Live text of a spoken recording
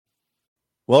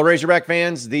Well, Razorback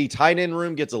fans, the tight end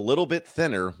room gets a little bit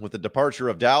thinner with the departure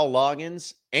of Dowell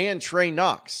Loggins and Trey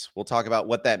Knox. We'll talk about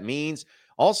what that means.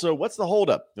 Also, what's the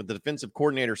holdup with the defensive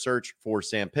coordinator search for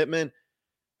Sam Pittman?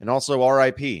 And also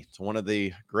RIP to one of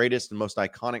the greatest and most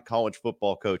iconic college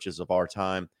football coaches of our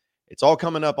time. It's all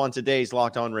coming up on today's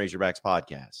Locked On Razorbacks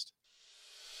podcast.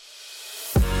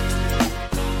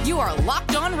 You are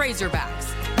Locked On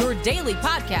Razorbacks, your daily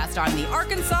podcast on the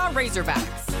Arkansas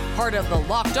Razorbacks. Part of the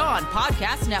Locked On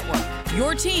Podcast Network,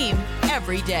 your team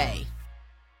every day.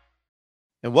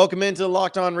 And welcome into the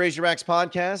Locked On Razorbacks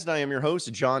podcast. I am your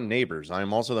host, John Neighbors. I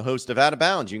am also the host of Out of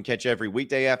Bounds. You can catch every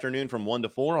weekday afternoon from 1 to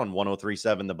 4 on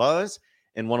 103.7 The Buzz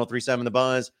and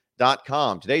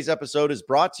 103.7thebuzz.com. Today's episode is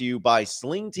brought to you by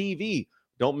Sling TV.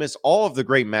 Don't miss all of the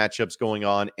great matchups going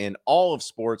on in all of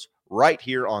sports right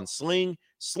here on Sling.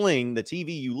 Sling, the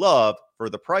TV you love for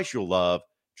the price you'll love.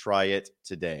 Try it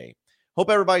today. Hope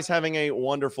everybody's having a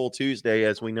wonderful Tuesday.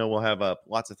 As we know, we'll have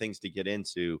lots of things to get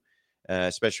into,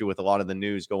 especially with a lot of the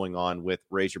news going on with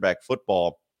Razorback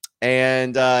football.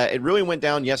 And it really went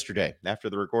down yesterday after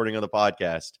the recording of the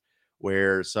podcast,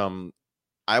 where some,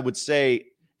 I would say,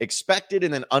 expected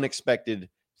and then unexpected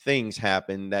things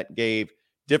happened that gave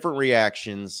different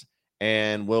reactions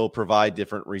and will provide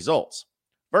different results.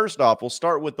 First off, we'll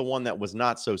start with the one that was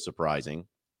not so surprising,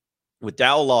 with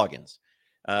Dowell Loggins.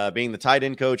 Being the tight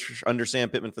end coach under Sam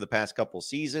Pittman for the past couple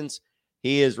seasons,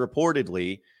 he is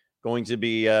reportedly going to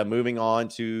be moving on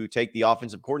to take the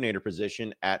offensive coordinator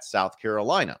position at South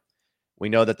Carolina. We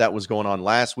know that was going on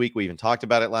last week. We even talked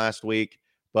about it last week,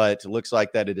 but it looks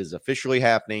like that it is officially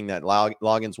happening, that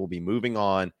Loggins will be moving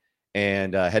on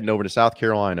and heading over to South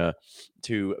Carolina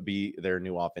to be their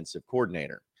new offensive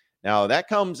coordinator. Now, that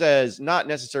comes as not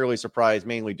necessarily a surprise,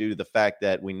 mainly due to the fact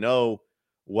that we know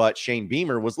what Shane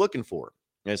Beamer was looking for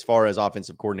as far as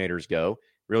offensive coordinators go.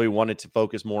 Really wanted to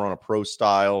focus more on a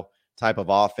pro-style type of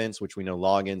offense, which we know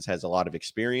Loggins has a lot of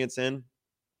experience in.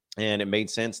 And it made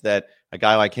sense that a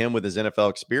guy like him with his NFL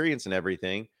experience and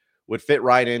everything would fit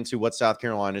right into what South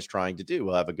Carolina is trying to do.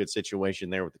 We'll have a good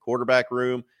situation there with the quarterback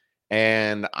room.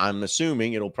 And I'm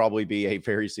assuming it'll probably be a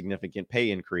very significant pay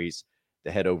increase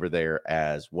to head over there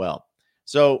as well.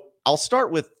 So I'll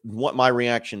start with what my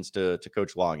reactions to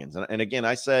Coach Loggins. And again,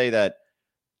 I say that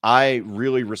I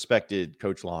really respected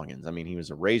Coach Loggins. I mean, he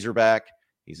was a Razorback.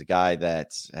 He's a guy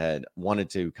that had wanted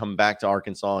to come back to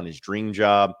Arkansas in his dream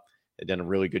job. Had done a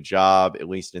really good job, at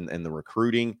least in the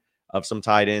recruiting of some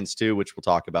tight ends too, which we'll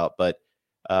talk about. But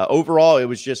overall, it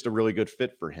was just a really good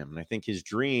fit for him. And I think his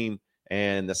dream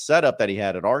and the setup that he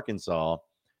had at Arkansas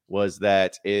was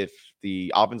that if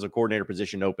the offensive coordinator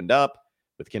position opened up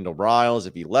with Kendall Briles,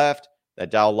 if he left, that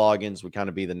Dowell Loggins would kind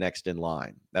of be the next in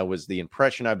line. That was the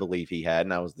impression I believe he had,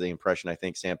 and that was the impression I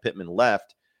think Sam Pittman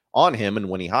left on him and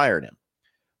when he hired him.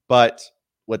 But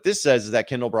what this says is that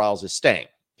Kendall Briles is staying.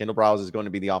 Kendall Briles is going to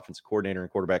be the offensive coordinator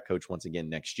and quarterback coach once again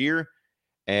next year.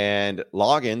 And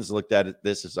Loggins looked at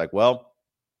this as like, well,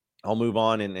 I'll move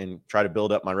on and try to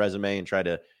build up my resume and try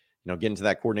to, get into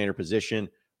that coordinator position.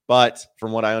 But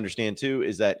from what I understand too,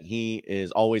 is that he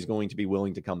is always going to be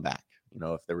willing to come back.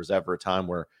 If there was ever a time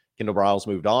where Kendall Briles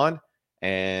moved on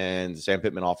and Sam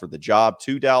Pittman offered the job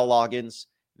to Dowell Loggins,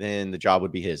 then the job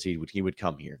would be his. He would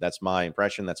come here. That's my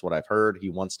impression. That's what I've heard. He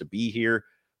wants to be here,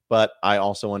 but I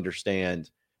also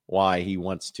understand why he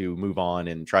wants to move on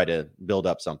and try to build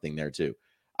up something there too.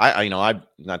 I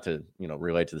not to,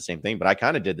 relate to the same thing, but I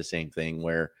kind of did the same thing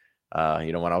where,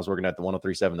 when I was working at the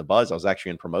 103.7 The Buzz, I was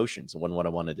actually in promotions. It wasn't what I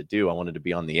wanted to do. I wanted to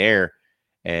be on the air.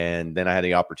 And then I had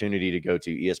the opportunity to go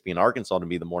to ESPN Arkansas to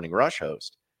be the Morning Rush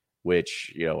host,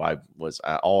 which, I was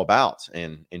all about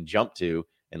and jumped to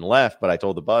and left. But I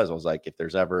told the Buzz, I was like, if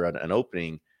there's ever an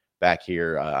opening back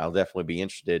here, I'll definitely be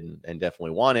interested and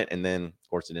definitely want it. And then, of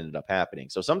course, it ended up happening.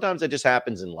 So sometimes it just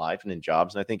happens in life and in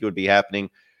jobs. And I think it would be happening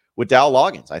with Dowell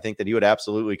Loggins. I think that he would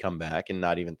absolutely come back and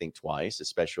not even think twice,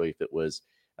 especially if it was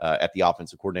at the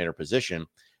offensive coordinator position.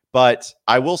 But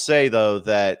I will say, though,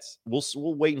 that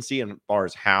we'll wait and see as far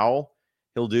as how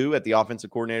he'll do at the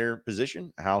offensive coordinator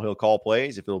position, how he'll call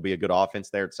plays, if it'll be a good offense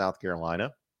there at South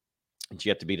Carolina. It's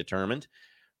yet to be determined.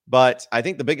 But I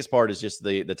think the biggest part is just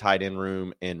the tight end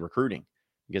room and recruiting.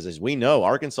 Because as we know,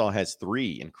 Arkansas has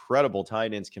 3 incredible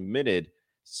tight ends committed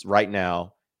right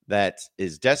now that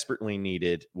is desperately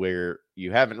needed, where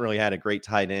you haven't really had a great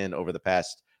tight end over the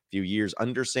past few years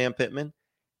under Sam Pittman.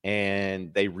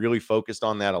 And they really focused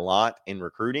on that a lot in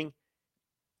recruiting.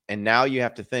 And now you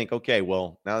have to think, okay,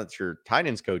 well, now that your tight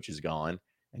ends coach is gone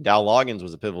and Dowell Loggins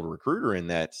was a pivotal recruiter in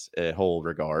that whole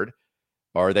regard,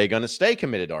 are they going to stay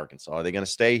committed to Arkansas? Are they going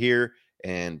to stay here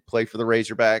and play for the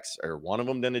Razorbacks? Are one of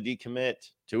them going to decommit?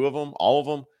 2 of them? All of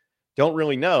them? Don't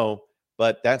really know,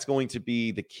 but that's going to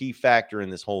be the key factor in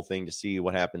this whole thing to see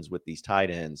what happens with these tight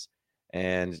ends.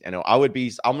 And I'm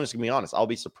just going to be honest, I'll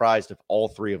be surprised if all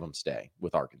three of them stay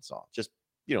with Arkansas. Just,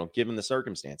 given the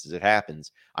circumstances, it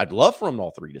happens. I'd love for them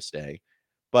all three to stay,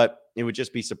 but it would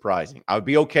just be surprising. I would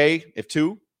be okay if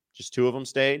just two of them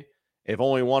stayed. If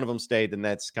only one of them stayed, then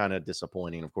that's kind of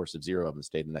disappointing. Of course, if zero of them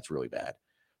stayed, then that's really bad.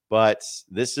 But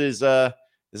this is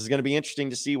going to be interesting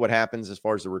to see what happens as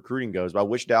far as the recruiting goes. But I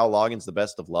wish Dowell Loggins the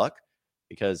best of luck,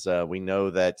 because we know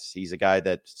that he's a guy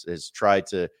that has tried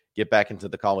to get back into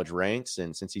the college ranks.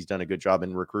 And since he's done a good job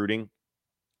in recruiting,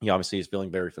 he obviously is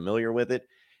feeling very familiar with it.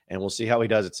 And we'll see how he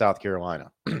does at South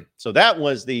Carolina. So that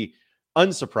was the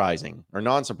unsurprising or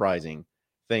non-surprising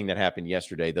thing that happened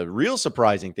yesterday. The real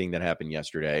surprising thing that happened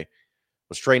yesterday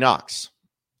was Trey Knox.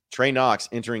 Trey Knox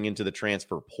entering into the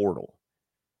transfer portal.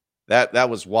 That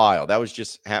was wild. That was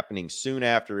just happening soon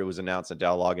after it was announced that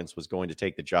Dowell Loggins was going to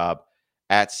take the job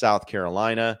at South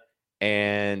Carolina.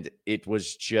 And it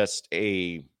was just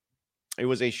a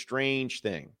strange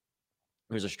thing.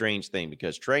 It was a strange thing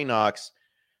because Trey Knox,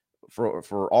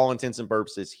 for all intents and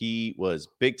purposes, he was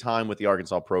big time with the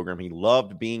Arkansas program. He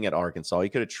loved being at Arkansas. He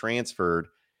could have transferred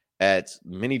at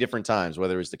many different times,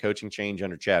 whether it was the coaching change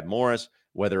under Chad Morris,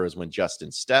 whether it was when Justin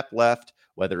Stepp left,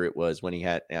 whether it was when he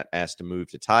had asked to move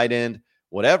to tight end,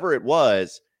 whatever it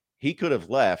was, he could have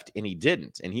left and he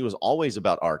didn't. And he was always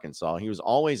about Arkansas. He was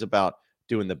always about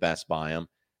doing the best by him.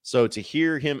 So to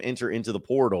hear him enter into the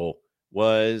portal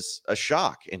was a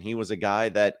shock. And he was a guy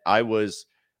that I was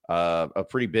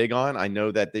pretty big on. I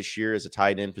know that this year as a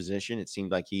tight end position, it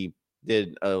seemed like he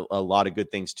did a lot of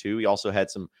good things too. He also had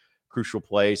some crucial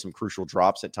plays, some crucial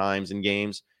drops at times in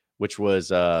games, which was,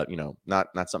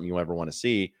 not something you ever want to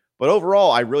see. But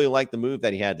overall, I really liked the move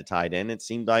that he had to tight end. It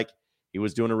seemed like he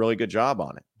was doing a really good job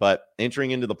on it. But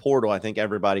entering into the portal, I think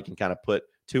everybody can kind of put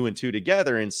two and two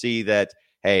together and see that,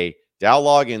 hey, Dowell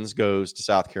Loggins goes to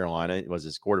South Carolina. It was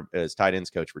his tight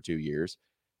ends coach for 2 years.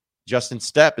 Justin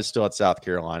Stepp is still at South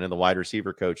Carolina, the wide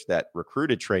receiver coach that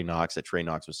recruited Trey Knox, that Trey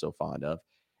Knox was so fond of.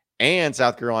 And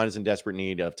South Carolina is in desperate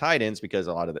need of tight ends because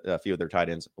a few of their tight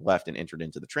ends left and entered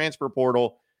into the transfer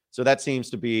portal. So that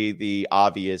seems to be the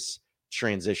obvious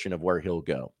transition of where he'll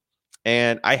go.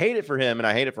 And I hate it for him and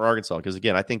I hate it for Arkansas because,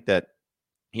 again, I think that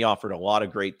he offered a lot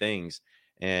of great things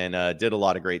and did a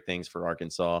lot of great things for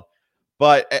Arkansas.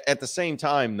 But at the same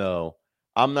time, though,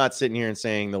 I'm not sitting here and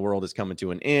saying the world is coming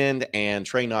to an end and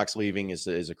Trey Knox leaving is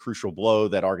a crucial blow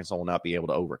that Arkansas will not be able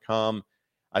to overcome.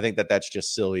 I think that that's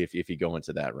just silly if you go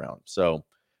into that round. So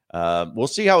we'll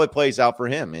see how it plays out for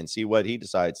him and see what he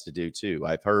decides to do too.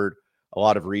 I've heard a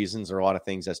lot of reasons or a lot of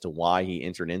things as to why he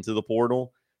entered into the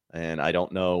portal. And I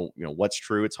don't know, what's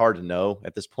true. It's hard to know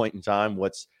at this point in time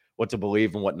what to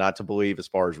believe and what not to believe as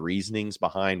far as reasonings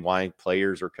behind why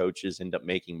players or coaches end up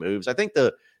making moves. I think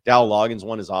the Dowell Loggins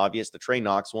one is obvious. The Trey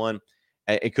Knox one,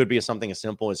 it could be something as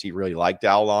simple as he really liked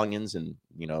Dowell Loggins and,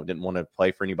 didn't want to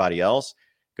play for anybody else.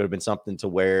 Could have been something to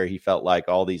where he felt like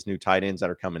all these new tight ends that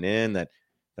are coming in, that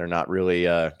they're not really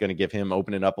going to give him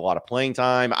opening up a lot of playing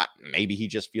time. Maybe he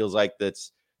just feels like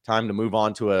that's time to move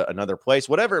on to another place.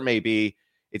 Whatever it may be,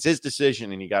 it's his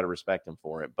decision and you got to respect him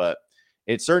for it. But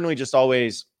it's certainly just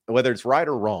always, whether it's right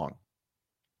or wrong,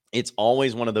 it's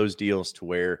always one of those deals to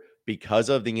where because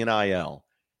of the NIL,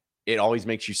 it always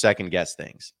makes you second guess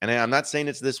things. And I'm not saying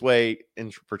it's this way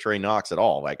for Trey Knox at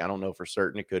all. Like, I don't know for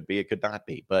certain. It could be, it could not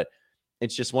be, but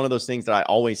it's just one of those things that I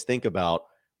always think about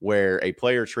where a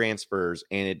player transfers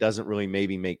and it doesn't really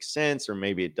maybe make sense, or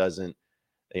maybe it doesn't,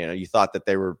 you thought that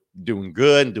they were doing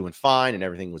good and doing fine and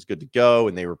everything was good to go.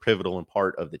 And they were pivotal and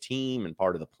part of the team and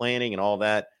part of the planning and all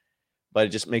that. But it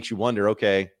just makes you wonder,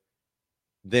 okay,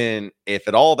 then if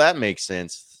it all that makes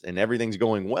sense and everything's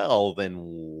going well, then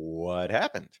what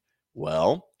happened?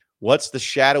 Well, what's the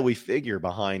shadowy figure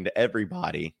behind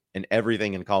everybody and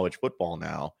everything in college football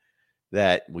now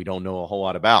that we don't know a whole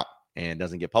lot about and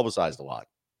doesn't get publicized a lot?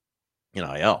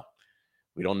 NIL.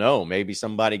 We don't know. Maybe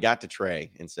somebody got to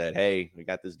Trey and said, hey, we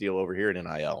got this deal over here at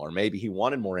NIL. Or maybe he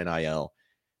wanted more NIL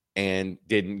and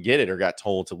didn't get it or got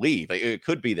told to leave. It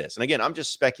could be this. And again, I'm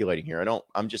just speculating here.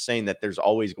 I'm just saying that there's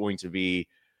always going to be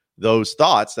those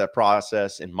thoughts that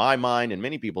process in my mind and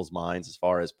many people's minds as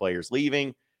far as players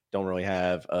leaving. Don't really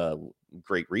have a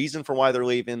great reason for why they're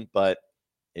leaving, but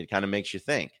it kind of makes you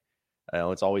think.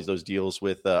 It's always those deals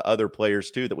with other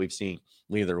players too that we've seen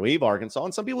either leave Arkansas,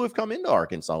 and some people have come into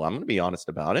Arkansas. I'm going to be honest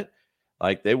about it.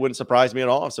 Like, they wouldn't surprise me at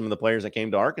all if some of the players that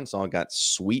came to Arkansas got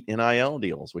sweet NIL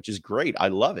deals, which is great. I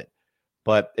love it.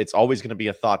 But it's always going to be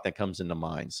a thought that comes into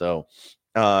mind. So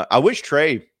I wish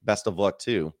Trey best of luck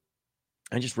too.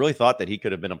 I just really thought that he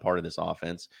could have been a part of this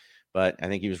offense. but I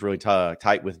think he was really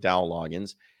tight with Dowell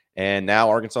Loggins. And now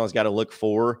Arkansas has got to look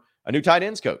for a new tight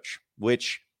ends coach,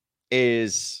 which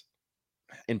is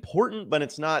important, but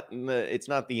it's not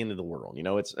the end of the world.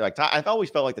 It's like I've always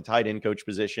felt like the tight end coach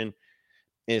position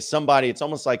is somebody, it's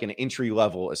almost like an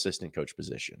entry-level assistant coach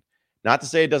position. Not to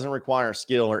say it doesn't require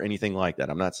skill or anything like that.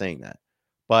 I'm not saying that.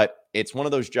 But it's one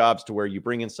of those jobs to where you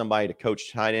bring in somebody to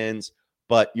coach tight ends,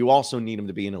 but you also need them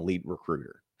to be an elite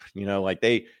recruiter. Like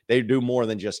they do more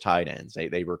than just tight ends.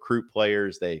 They recruit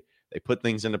players. They put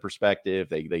things into perspective.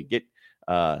 They get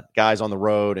guys on the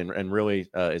road and really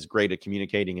is great at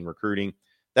communicating and recruiting.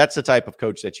 That's the type of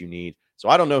coach that you need. So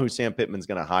I don't know who Sam Pittman's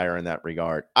going to hire in that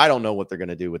regard. I don't know what they're going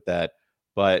to do with that,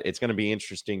 but it's going to be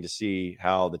interesting to see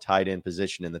how the tight end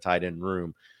position in the tight end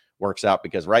room works out,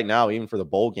 because right now, even for the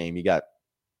bowl game, you got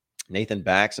Nathan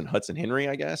Bax and Hudson Henry,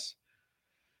 I guess.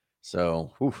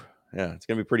 So, yeah, it's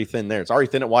going to be pretty thin there. It's already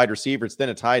thin at wide receiver. It's thin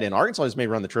at tight end. Arkansas just may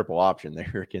run the triple option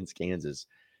there against Kansas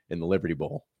in the Liberty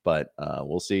Bowl, but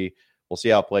we'll see. We'll see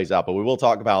how it plays out. But we will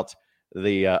talk about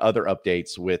the other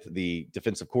updates with the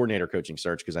defensive coordinator coaching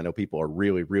search, because I know people are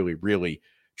really, really, really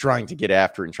trying to get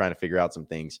after it and trying to figure out some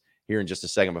things here in just a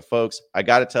second. But folks, I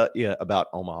got to tell you about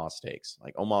Omaha Steaks.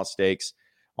 Like, Omaha Steaks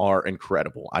are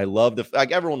incredible. I love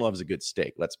everyone loves a good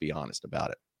steak. Let's be honest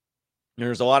about it.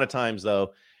 There's a lot of times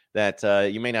though that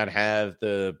you may not have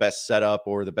the best setup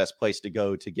or the best place to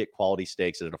go to get quality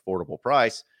steaks at an affordable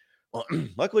price. Well,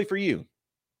 luckily for you,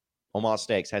 Omaha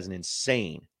Steaks has an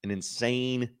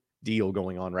insane deal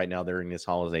going on right now during this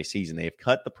holiday season. They have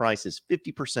cut the prices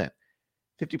 50%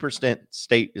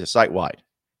 site-wide.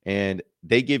 And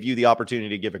they give you the opportunity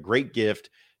to give a great gift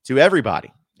to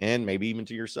everybody, and maybe even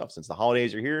to yourself. Since the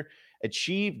holidays are here,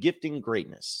 achieve gifting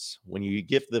greatness when you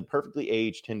gift the perfectly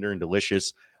aged, tender, and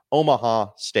delicious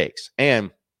Omaha Steaks.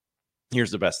 And here's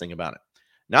the best thing about it.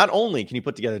 Not only can you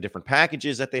put together different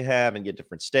packages that they have and get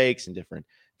different steaks and different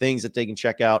things that they can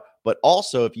check out, but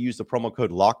also if you use the promo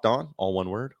code Locked On, all one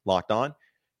word, Locked On,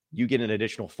 you get an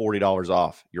additional $40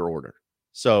 off your order.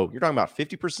 So you're talking about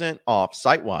 50% off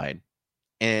site-wide,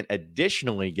 and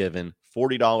additionally given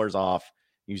 $40 off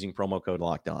using promo code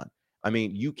Locked On. I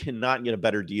mean, you cannot get a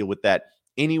better deal with that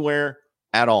anywhere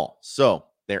at all. So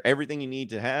they're everything you need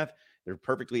to have. They're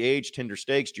perfectly aged, tender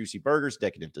steaks, juicy burgers,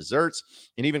 decadent desserts,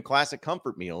 and even classic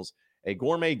comfort meals. A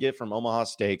gourmet gift from Omaha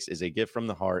Steaks is a gift from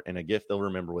the heart, and a gift they'll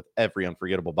remember with every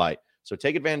unforgettable bite. So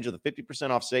take advantage of the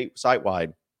 50% off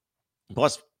site-wide,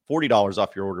 plus $40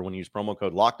 off your order when you use promo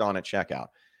code Locked On at checkout.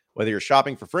 Whether you're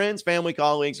shopping for friends, family,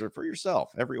 colleagues, or for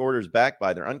yourself, every order is backed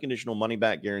by their unconditional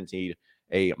money-back guaranteed.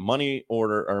 A money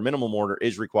order or minimum order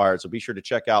is required, so be sure to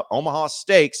check out Omaha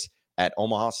Steaks at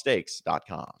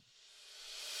omahasteaks.com.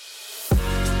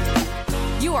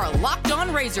 You are Locked On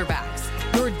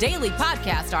Razorbacks, your daily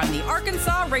podcast on the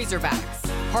Arkansas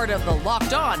Razorbacks, part of the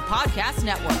Locked On Podcast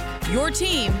Network, your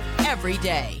team every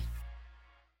day.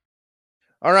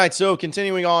 All right, so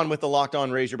continuing on with the Locked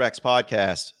On Razorbacks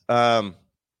podcast,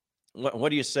 what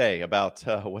do you say about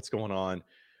what's going on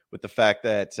with the fact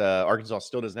that Arkansas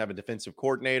still doesn't have a defensive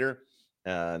coordinator?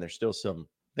 There's still some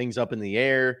things up in the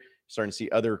air. Starting to see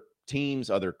other teams,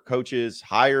 other coaches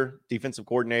hire defensive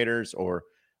coordinators or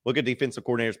look at defensive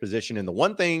coordinator's position. And the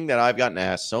one thing that I've gotten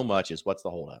asked so much is, what's the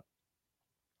holdup?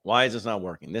 Why is this not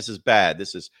working? This is bad.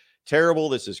 This is terrible.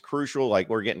 This is crucial. Like,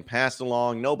 we're getting passed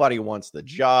along. Nobody wants the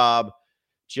job.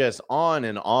 Just on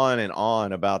and on and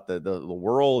on about the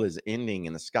world is ending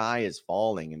and the sky is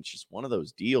falling. And it's just one of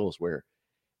those deals where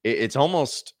it's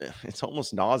almost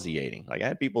nauseating. Like, I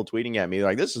had people tweeting at me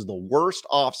like, this is the worst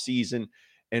offseason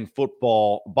in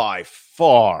football by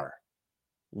far.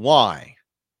 Why?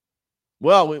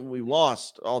 Well, we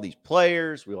lost all these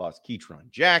players. We lost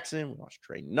Keytron Jackson. We lost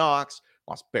Trey Knox.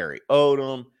 Lost Barry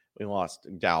Odom. We lost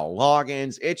Dowell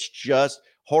Loggins. It's just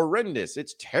horrendous.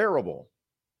 It's terrible.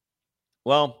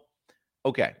 Well,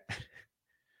 okay.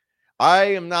 I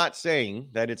am not saying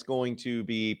that it's going to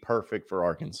be perfect for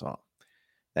Arkansas,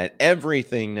 that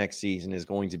everything next season is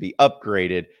going to be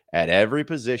upgraded at every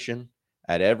position,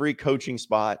 at every coaching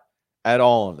spot, at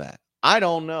all of that. I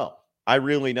don't know. I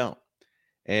really don't.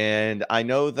 And I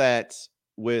know that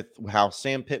with how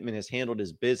Sam Pittman has handled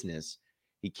his business,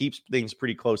 he keeps things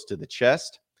pretty close to the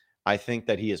chest. I think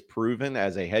that he has proven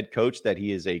as a head coach that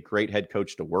he is a great head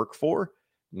coach to work for.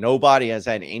 Nobody has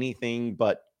had anything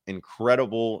but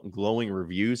incredible, glowing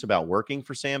reviews about working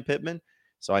for Sam Pittman.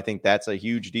 So I think that's a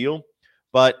huge deal.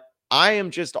 But I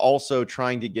am just also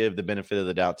trying to give the benefit of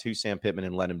the doubt to Sam Pittman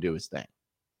and let him do his thing.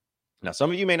 Now,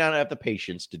 some of you may not have the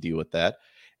patience to deal with that.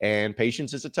 And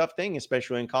patience is a tough thing,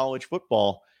 especially in college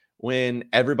football, when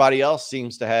everybody else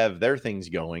seems to have their things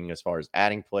going as far as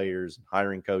adding players,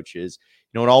 hiring coaches.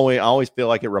 I always feel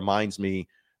like it reminds me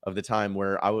of the time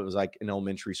where I was like in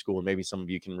elementary school, and maybe some of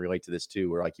you can relate to this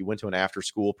too, where like you went to an after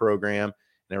school program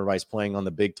and everybody's playing on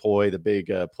the big toy, the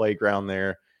big playground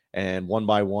there. And one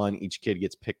by one, each kid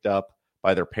gets picked up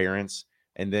by their parents.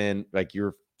 And then like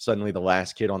you're suddenly the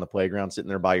last kid on the playground sitting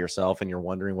there by yourself, and you're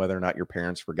wondering whether or not your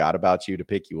parents forgot about you to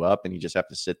pick you up, and you just have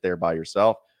to sit there by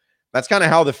yourself. That's kind of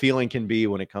how the feeling can be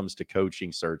when it comes to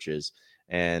coaching searches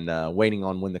and waiting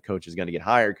on when the coach is going to get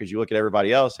hired, because you look at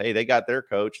everybody else. Hey, they got their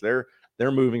coach. They're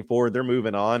moving forward. They're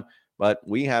moving on, but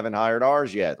we haven't hired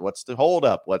ours yet. What's the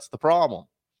holdup? What's the problem?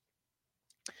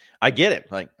 I get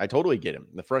it. Like, I totally get him.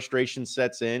 The frustration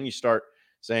sets in. You start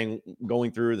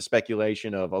going through the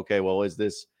speculation of, okay, well, is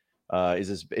this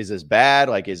bad?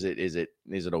 Like, is it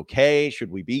okay?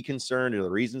 Should we be concerned? Are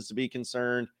there reasons to be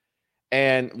concerned?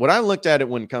 And what I looked at it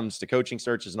when it comes to coaching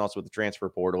searches and also with the transfer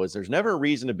portal is there's never a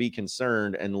reason to be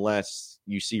concerned unless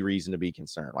you see reason to be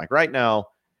concerned. Like right now,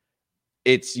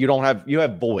 you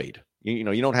have void. You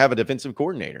don't have a defensive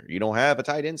coordinator. You don't have a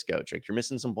tight ends coach. Like, you're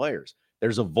missing some players.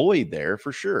 There's a void there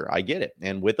for sure. I get it.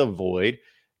 And with a void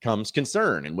comes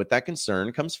concern. And with that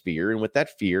concern comes fear. And with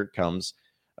that fear comes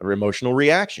an emotional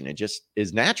reaction. It just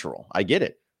is natural. I get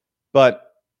it.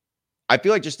 But I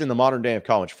feel like just in the modern day of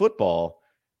college football,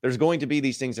 there's going to be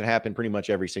these things that happen pretty much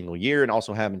every single year and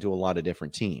also happen to a lot of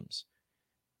different teams.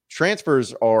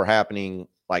 Transfers are happening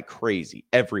like crazy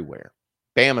everywhere.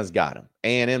 Bama's got them.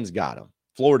 A&M's got them.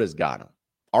 Florida's got them.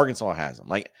 Arkansas has them.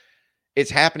 Like, it's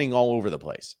happening all over the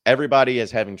place. Everybody is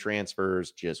having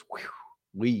transfers just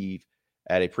leave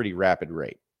at a pretty rapid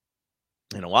rate.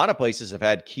 And a lot of places have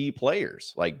had key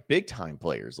players, like big-time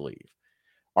players, leave.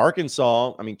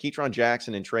 Arkansas, Ketron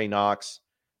Jackson and Trey Knox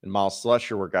and Miles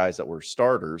Slusher were guys that were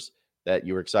starters that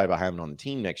you were excited about having on the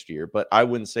team next year. But I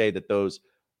wouldn't say that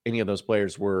any of those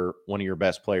players were one of your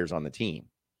best players on the team.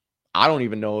 I don't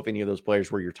even know if any of those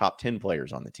players were your top 10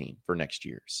 players on the team for next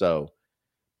year. So,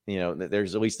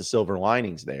 there's at least the silver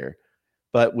linings there.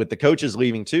 But with the coaches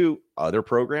leaving too, other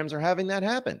programs are having that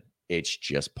happen. It's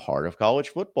just part of college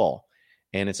football.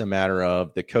 And it's a matter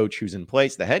of the coach who's in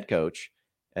place, the head coach,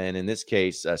 and in this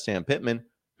case, Sam Pittman,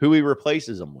 who he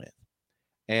replaces him with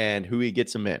and who he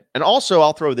gets him in. And also,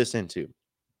 I'll throw this in too.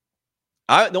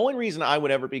 The only reason I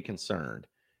would ever be concerned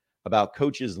about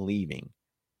coaches leaving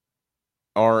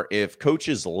are if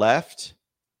coaches left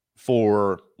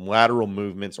for lateral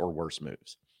movements or worse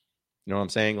moves. You know what I'm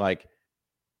saying? Like,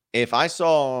 if I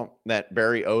saw that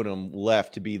Barry Odom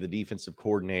left to be the defensive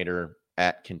coordinator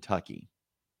at Kentucky,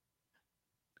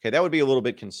 okay, that would be a little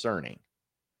bit concerning,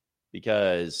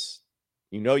 because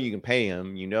you can pay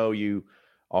him. You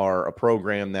are a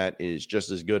program that is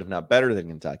just as good, if not better, than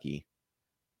Kentucky.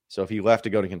 So if he left to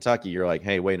go to Kentucky, you're like,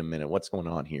 hey, wait a minute, what's going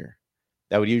on here?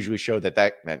 That would usually show that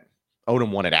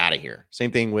Odom wanted out of here.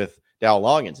 Same thing with Dowell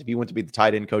Loggins. If he went to be the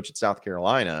tight end coach at South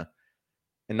Carolina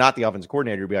and not the offensive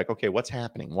coordinator, you'd be like, okay, what's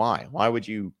happening? Why? Why would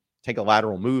you take a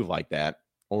lateral move like that?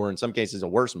 Or in some cases, a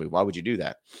worse move. Why would you do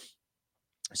that?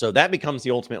 So that becomes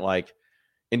the ultimate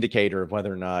indicator of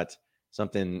whether or not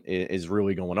something is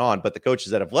really going on. But the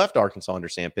coaches that have left Arkansas under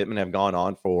Sam Pittman have gone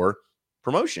on for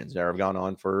promotions, or have gone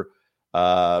on for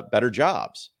better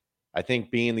jobs. I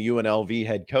think being the UNLV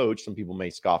head coach, some people may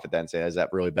scoff at that and say, is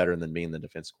that really better than being the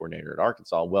defense coordinator at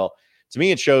Arkansas? Well, to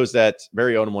me, it shows that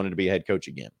Barry Odom wanted to be a head coach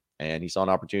again, and he saw an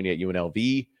opportunity at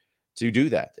UNLV to do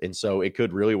that. And so it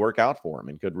could really work out for him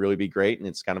and could really be great. And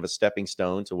it's kind of a stepping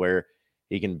stone to where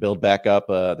he can build back up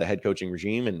the head coaching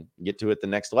regime and get to it the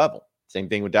next level. Same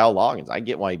thing with Dowell Loggins. I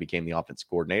get why he became the offensive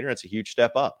coordinator. It's a huge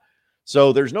step up.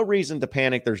 So there's no reason to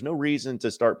panic. There's no reason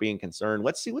to start being concerned.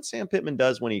 Let's see what Sam Pittman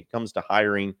does when he comes to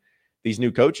hiring these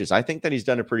new coaches. I think that he's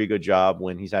done a pretty good job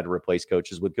when he's had to replace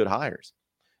coaches with good hires.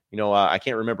 I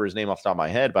can't remember his name off the top of my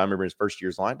head, but I remember his first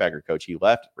year's linebacker coach. He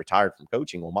left, retired from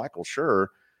coaching. Well, Michael Schur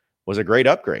was a great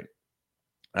upgrade.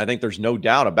 I think there's no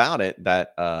doubt about it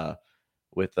that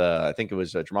I think it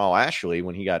was Jamal Ashley,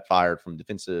 when he got fired from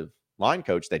defensive line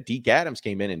coach, that Deke Adams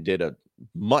came in and did a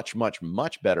much, much,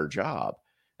 much better job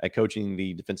at coaching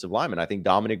the defensive linemen. I think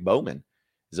Dominic Bowman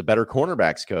is a better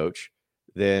cornerbacks coach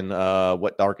than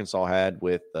what Arkansas had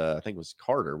with, I think it was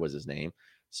Carter was his name.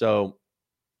 So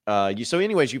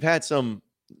anyways, you've had some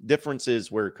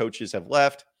differences where coaches have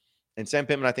left, and Sam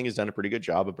Pittman, I think, has done a pretty good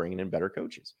job of bringing in better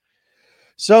coaches.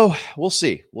 So we'll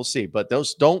see. But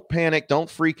don't panic. Don't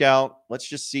freak out. Let's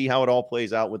just see how it all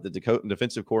plays out with the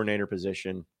defensive coordinator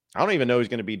position. I don't even know who's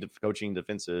going to be coaching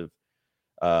defensive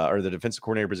or the defensive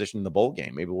coordinator position in the bowl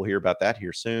game. Maybe we'll hear about that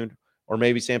here soon. Or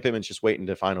maybe Sam Pittman's just waiting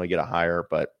to finally get a hire.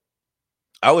 But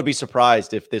I would be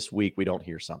surprised if this week we don't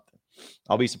hear something.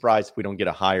 I'll be surprised if we don't get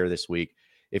a hire this week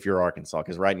if you're Arkansas,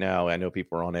 because right now I know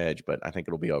people are on edge, but I think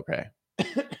it'll be okay.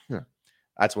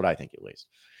 That's what I think, at least.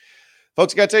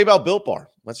 Folks, I got to tell you about Built Bar.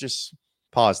 Let's just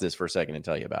pause this for a second and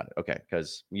tell you about it. Okay,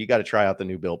 because you got to try out the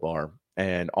new Built Bar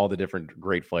and all the different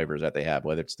great flavors that they have,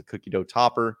 whether it's the cookie dough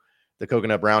topper, the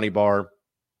coconut brownie bar,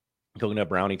 coconut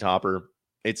brownie topper.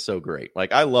 It's so great.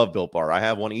 Like, I love Built Bar. I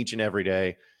have one each and every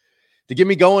day to get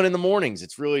me going in the mornings.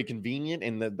 It's really convenient.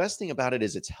 And the best thing about it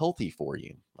is it's healthy for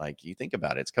you. Like, you think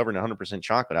about it, it's covered in 100%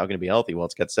 chocolate. How can it be healthy? Well,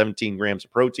 it's got 17 grams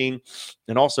of protein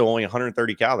and also only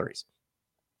 130 calories.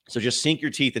 So just sink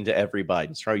your teeth into every bite.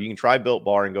 You can try Built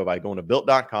Bar and go by going to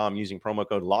built.com using promo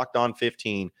code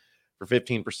LOCKEDON15 for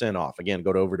 15% off. Again,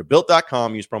 go over to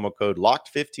built.com, use promo code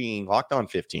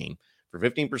LOCKEDON15 for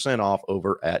 15% off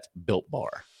over at Built Bar.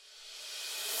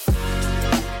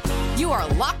 You are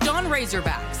Locked On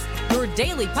Razorbacks, your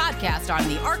daily podcast on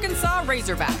the Arkansas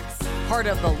Razorbacks, part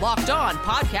of the Locked On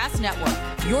Podcast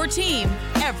Network, your team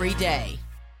every day.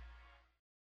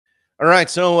 All right,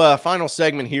 so final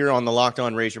segment here on the Locked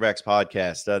On Razorbacks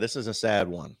podcast. This is a sad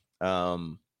one.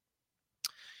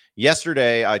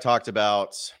 Yesterday, I talked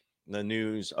about the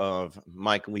news of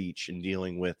Mike Leach and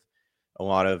dealing with a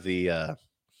lot of the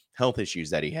health issues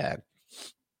that he had.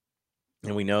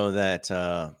 And we know that,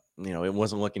 it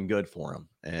wasn't looking good for him.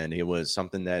 And it was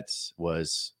something that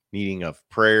was needing of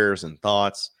prayers and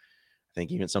thoughts. I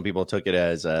think even some people took it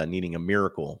as needing a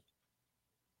miracle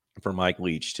for Mike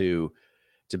Leach to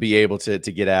be able to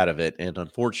get out of it. And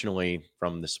unfortunately,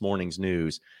 from this morning's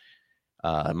news,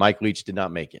 Mike Leach did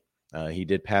not make it. He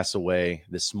did pass away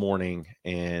this morning,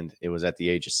 and it was at the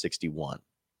age of 61.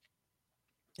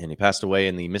 And he passed away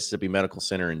in the Mississippi Medical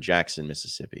Center in Jackson,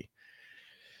 Mississippi.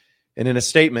 And in a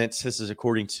statement, this is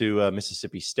according to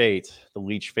Mississippi State, the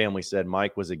Leach family said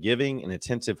Mike was a giving and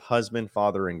attentive husband,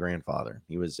 father, and grandfather.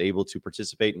 He was able to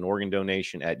participate in organ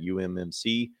donation at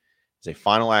UMMC as a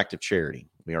final act of charity.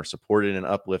 We are supported and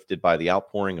uplifted by the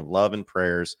outpouring of love and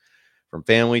prayers from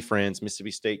family, friends,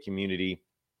 Mississippi State community,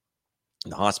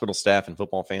 the hospital staff, and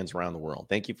football fans around the world.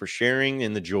 Thank you for sharing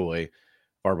in the joy of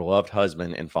our beloved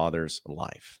husband and father's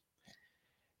life.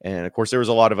 And, of course, there was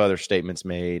a lot of other statements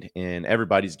made, and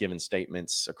everybody's given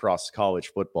statements across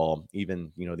college football.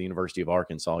 Even, the University of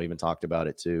Arkansas even talked about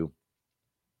it too,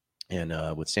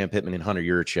 and with Sam Pittman and Hunter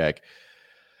Yurachek.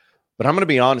 But I'm going to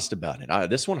be honest about it.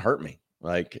 This one hurt me.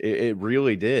 Like, it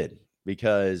really did,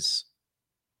 because,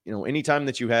 anytime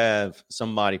that you have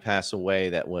somebody pass away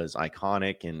that was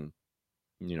iconic and,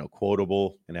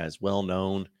 quotable and as well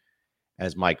known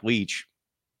as Mike Leach,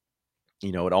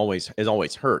 it always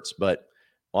hurts. But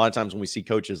a lot of times when we see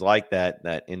coaches like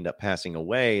that end up passing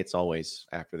away, it's always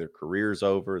after their career's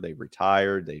over, they've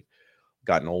retired, they've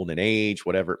gotten old in age,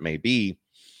 whatever it may be.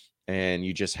 And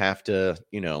you just have to,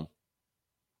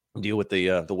 deal with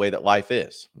the way that life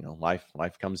is.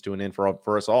 Life comes to an end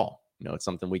for us all. It's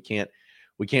something we can't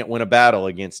win a battle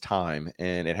against time,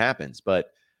 and it happens.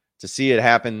 But to see it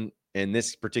happen in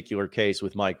this particular case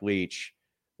with Mike Leach,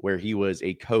 where he was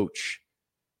a coach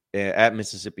at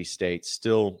Mississippi State,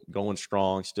 still going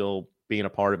strong, still being a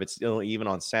part of it, still even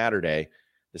on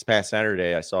this past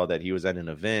Saturday, I saw that he was at an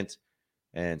event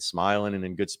and smiling and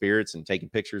in good spirits and taking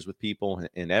pictures with people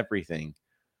and everything.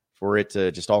 For it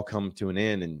to just all come to an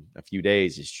end in a few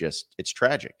days it's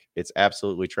tragic. It's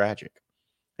absolutely tragic.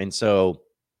 And so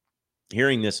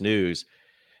hearing this news,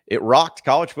 it rocked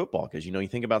college football, because, you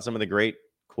think about some of the great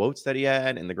quotes that he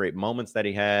had and the great moments that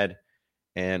he had,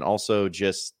 and also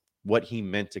just what he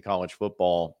meant to college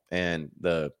football and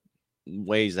the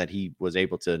ways that he was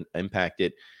able to impact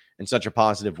it in such a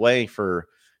positive way for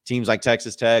teams like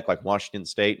Texas Tech, like Washington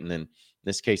State, and then in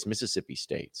this case, Mississippi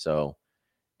State. So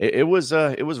it was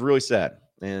really sad,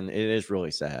 and it is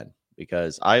really sad,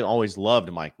 because I always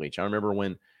loved Mike Leach. I remember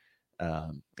when,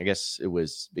 I guess it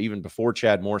was even before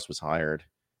Chad Morris was hired,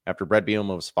 after Brett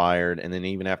Bielema was fired, and then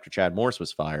even after Chad Morris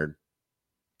was fired,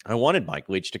 I wanted Mike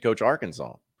Leach to coach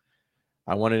Arkansas.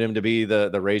 I wanted him to be the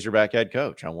Razorback head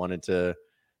coach. I wanted to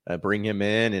bring him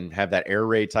in and have that air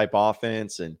raid type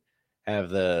offense and have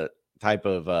the type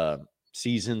of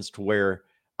seasons to where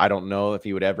I don't know if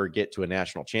he would ever get to a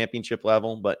national championship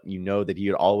level, but that he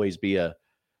would always be a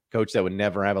coach that would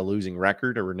never have a losing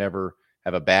record or would never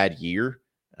have a bad year.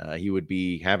 He would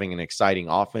be having an exciting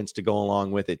offense to go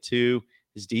along with it too.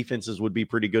 His defenses would be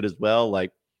pretty good as well.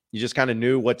 Like, you just kind of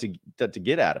knew what to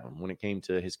get out of him when it came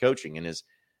to his coaching and his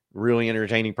really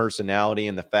entertaining personality,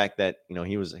 and the fact that,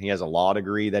 he has a law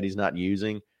degree that he's not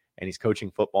using, and he's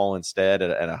coaching football instead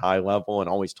at a high level, and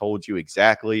always told you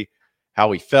exactly how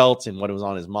he felt and what was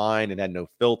on his mind and had no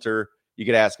filter. you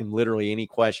could ask him literally any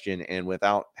question, and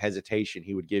without hesitation,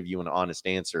 he would give you an honest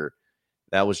answer.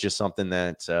 That was just something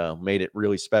that made it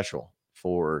really special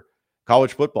for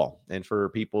college football and for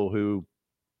people who,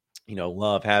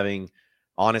 love having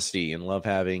honesty and love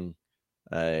having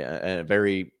a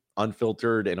very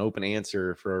unfiltered and open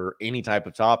answer for any type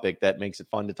of topic that makes it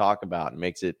fun to talk about and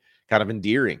makes it kind of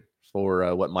endearing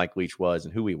for what Mike Leach was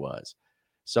and who he was.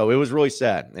 So it was really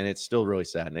sad, and it's still really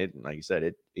sad. And like you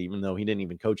said, even though he didn't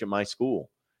even coach at my school,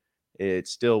 it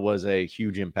still was a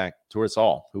huge impact to us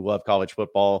all who love college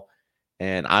football.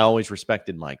 And I always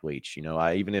respected Mike Leach.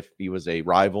 Even if he was a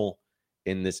rival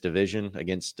in this division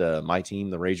against my team,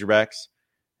 the Razorbacks,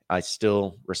 I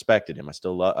still respected him. I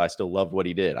still loved what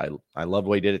he did. I loved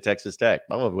what he did at Texas Tech.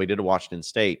 I loved what he did at Washington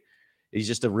State. He's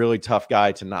just a really tough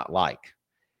guy to not like.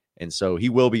 And so he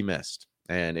will be missed.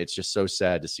 And it's just so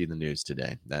sad to see the news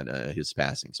today that his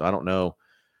passing. So I don't know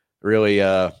really,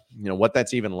 what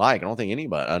that's even like. I don't think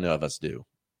none of us do,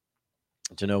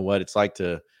 to know what it's like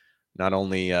to not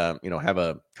only, have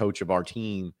a coach of our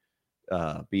team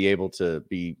be able to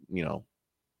be,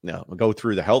 go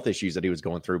through the health issues that he was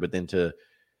going through, but then to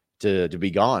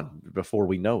be gone before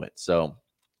we know it. So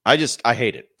I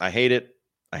hate it. I hate it.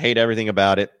 I hate everything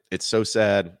about it. It's so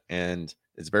sad and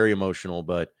it's very emotional,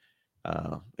 but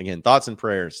again, thoughts and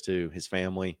prayers to his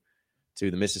family, to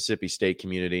the Mississippi State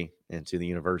community, and to the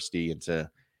university, and to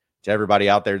everybody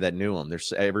out there that knew him.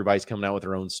 Everybody's coming out with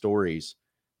their own stories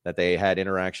that they had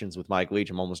interactions with Mike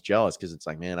Leach. I'm almost jealous because it's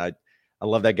like, man, I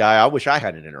love that guy. I wish I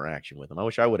had an interaction with him. I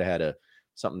wish I would have had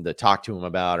something to talk to him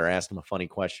about or ask him a funny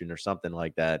question or something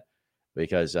like that,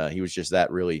 because he was just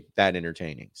that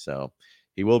entertaining. So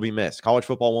he will be missed. College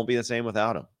football won't be the same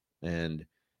without him. And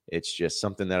it's just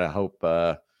something that I hope,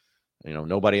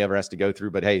 nobody ever has to go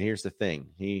through. But hey, here's the thing.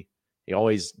 He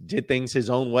always did things his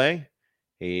own way.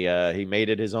 He made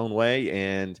it his own way,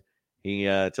 and he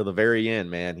till the very end,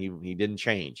 man, he didn't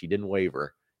change. He didn't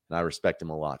waver, and I respect him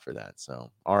a lot for that.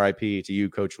 So RIP to you,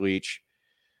 Coach Leach.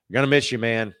 We're gonna miss you,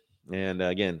 man. And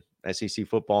again, SEC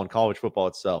football and college football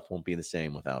itself won't be the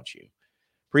same without you.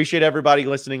 Appreciate everybody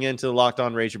listening in to the Locked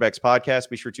On Razorbacks podcast.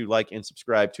 Be sure to like and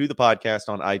subscribe to the podcast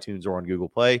on iTunes or on Google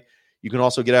Play. You can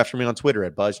also get after me on Twitter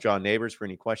at BuzzJohnNeighbors for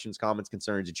any questions, comments,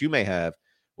 concerns that you may have.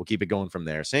 We'll keep it going from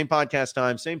there. Same podcast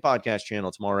time, same podcast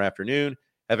channel tomorrow afternoon.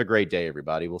 Have a great day,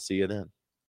 everybody. We'll see you then.